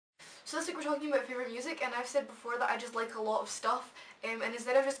So this week we're talking about favourite music, and I've said before that I just like a lot of stuff, and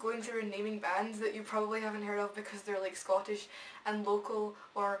instead of just going through and naming bands that you probably haven't heard of because they're like Scottish and local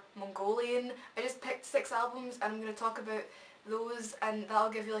or Mongolian, I just picked 6 albums and I'm going to talk about those, and that'll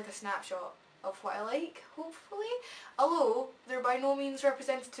give you like a snapshot of what I like, hopefully. Although they're by no means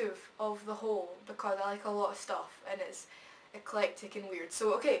representative of the whole, because I like a lot of stuff and it's eclectic and weird.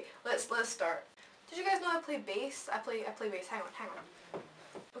 So okay, let's start. Did you guys know I play bass? I play bass. Hang on.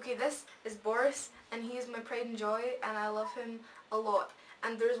 Okay, this is Boris, and he is my pride and joy, and I love him a lot.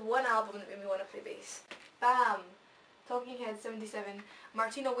 And there's one album that made me want to play bass. Bam! Talking Heads 77.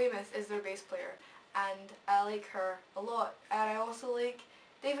 Martina Weymouth is their bass player, and I like her a lot. And I also like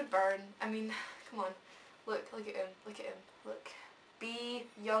David Byrne. I mean, come on. Look at him. Look at him. Look. Be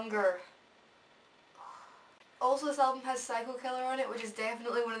younger. Also, this album has Psycho Killer on it, which is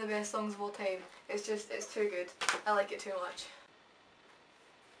definitely one of the best songs of all time. It's too good. I like it too much.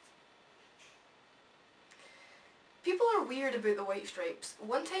 People are weird about the White Stripes.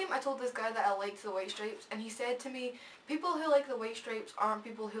 One time I told this guy that I liked the White Stripes, and he said to me, people who like the White Stripes aren't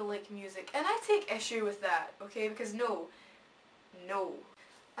people who like music. And I take issue with that, okay? Because no.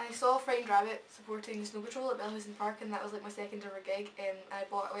 I saw Frightened Rabbit supporting Snow Patrol at Bellhausen Park, and that was like my second ever gig, and I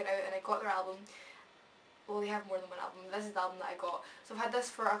went out and I got their album. Well, they have more than one album. This is the album that I got. So I've had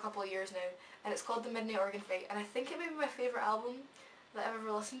this for a couple of years now, and it's called The Midnight Organ Fight, and I think it may be my favourite album that I've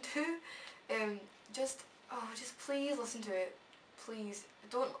ever listened to. Just please listen to it. Please. You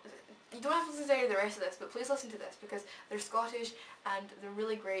don't have to listen to any of the rest of this, but please listen to this, because they're Scottish and they're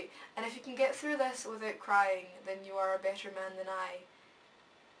really great. And if you can get through this without crying, then you are a better man than I.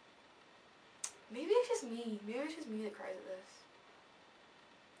 Maybe it's just me. Maybe it's just me that cries at this.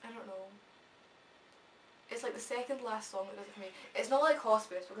 I don't know. It's like the second last song that does it for me. It's not like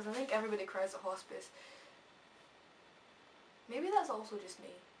Hospice, because I think everybody cries at Hospice. Maybe that's also just me.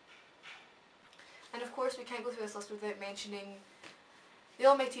 And of course we can't go through this list without mentioning the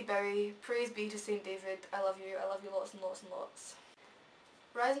Almighty Bowie. Praise be to Saint David. I love you lots and lots and lots.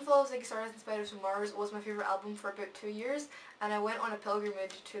 Rise and Fall of Ziggy Stardust and Spiders from Mars was my favourite album for about 2 years, and I went on a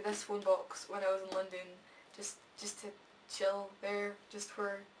pilgrimage to this phone box when I was in London, just to chill there, just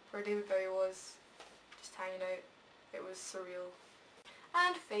where David Bowie was, just hanging out. It was surreal.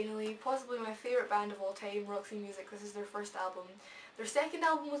 And finally, possibly my favourite band of all time, Roxy Music. This is their first album. Their second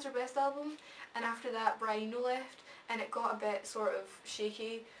album was their best album, and after that Brian Eno left, and it got a bit sort of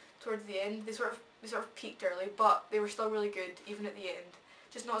shaky towards the end. They sort of peaked early, but they were still really good even at the end.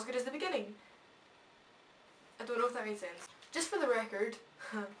 Just not as good as the beginning. I don't know if that made sense. Just for the record,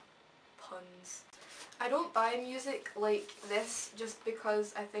 puns. I don't buy music like this just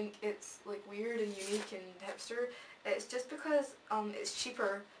because I think it's like weird and unique and hipster. It's just because it's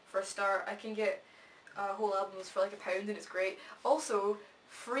cheaper for a start. I can get whole albums for like £1 and it's great. Also,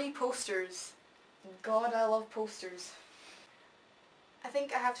 free posters. God, I love posters. I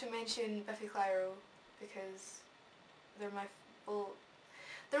think I have to mention Biffy Clyro because they're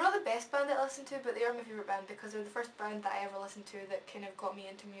they're not the best band that I listen to, but they are my favourite band because they're the first band that I ever listened to that kind of got me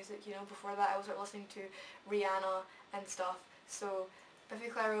into music, you know. Before that I was listening to Rihanna and stuff. So Biffy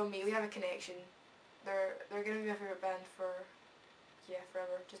Clyro and me, we have a connection. They're going to be my favourite band for, yeah,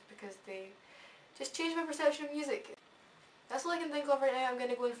 forever, just because they just changed my perception of music. That's all I can think of right now. I'm going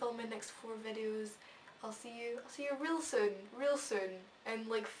to go and film my next 4 videos. I'll see you real soon, in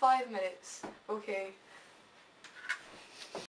like 5 minutes. Okay.